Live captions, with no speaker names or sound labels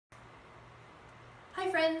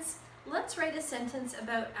friends, let's write a sentence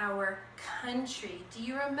about our country. Do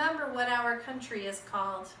you remember what our country is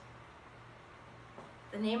called?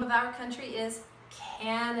 The name of our country is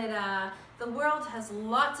Canada. The world has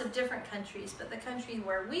lots of different countries, but the country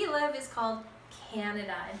where we live is called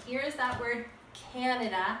Canada. And here's that word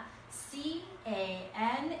Canada, C-A-N-A-D-A,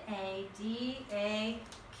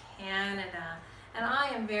 Canada. And I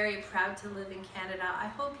am very proud to live in Canada. I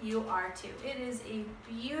hope you are too. It is a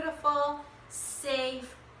beautiful,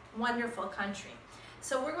 safe, wonderful country.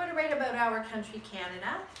 So we're going to write about our country,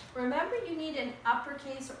 Canada. Remember, you need an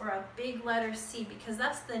uppercase or a big letter C because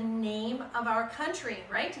that's the name of our country,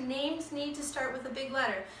 right? Names need to start with a big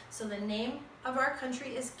letter. So the name of our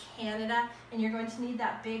country is Canada, and you're going to need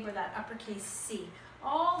that big or that uppercase C.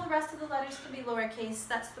 All the rest of the letters can be lowercase.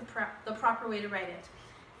 That's the proper way to write it.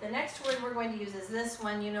 The next word we're going to use is this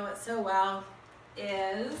one, you know it so well,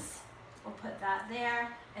 is, we'll put that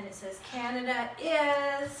there, and it says Canada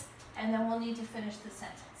is, and then we'll need to finish the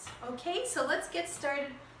sentence. Okay, so let's get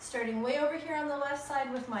started, starting way over here on the left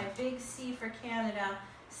side with my big C for Canada.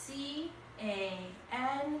 C-A-N-A-D-A,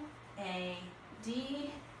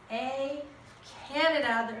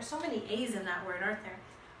 Canada. There are so many A's in that word, aren't there?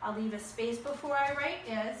 I'll leave a space before I write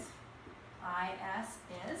is, I-S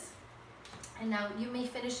is. And now you may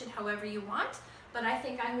finish it however you want, but I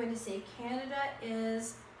think I'm going to say Canada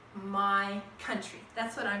is my country.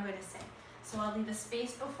 That's what I'm going to say. So I'll leave a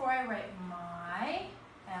space before I write my,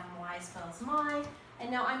 M-Y spells my,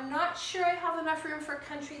 and now I'm not sure I have enough room for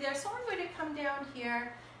country there, so I'm going to come down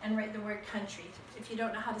here and write the word country. If you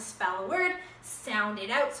don't know how to spell a word, sound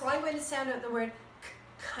it out. So I'm going to sound out the word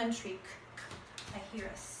country. I hear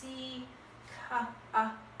a C,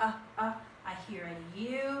 I hear a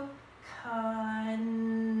U, I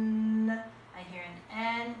hear an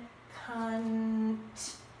N,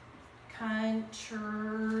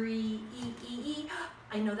 country, E.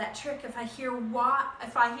 I know that trick. If I hear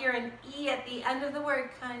an E at the end of the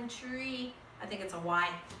word country, I think it's a Y.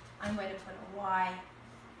 I'm going to put a Y.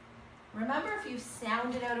 Remember, if you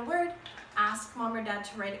sounded out a word, ask mom or dad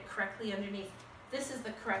to write it correctly underneath. This is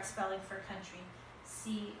the correct spelling for country.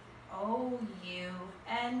 C-O-U-N-T-R-Y.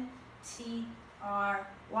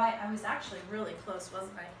 I was actually really close,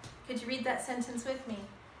 wasn't I? Could you read that sentence with me?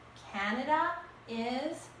 Canada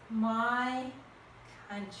is my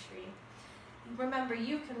country. Remember,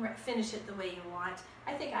 you can finish it the way you want.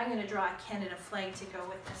 I think I'm going to draw a Canada flag to go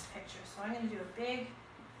with this picture. So I'm going to do a big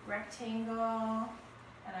rectangle,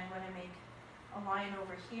 and I'm going to make a line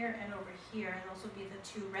over here and over here, and those will be the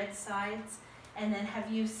two red sides. And then have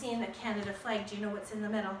you seen the Canada flag? Do you know what's in the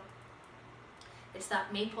middle? It's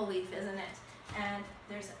that maple leaf, isn't it? And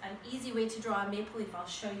there's an easy way to draw a maple leaf. I'll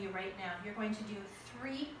show you right now. You're going to do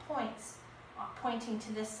 3 points pointing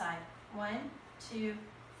to this side. 1, 2,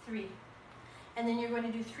 3. And then you're going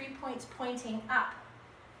to do 3 points pointing up.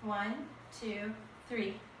 1, 2,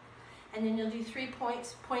 3. And then you'll do 3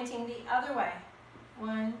 points pointing the other way.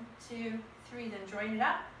 1, 2, 3. Then join it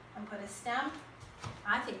up and put a stem.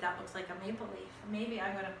 I think that looks like a maple leaf. Maybe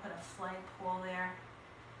I'm going to put a flagpole there.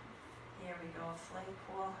 There we go, a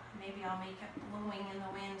flagpole. Maybe I'll make it blowing in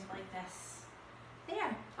the wind like this.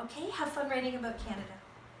 There. Okay, have fun writing about Canada.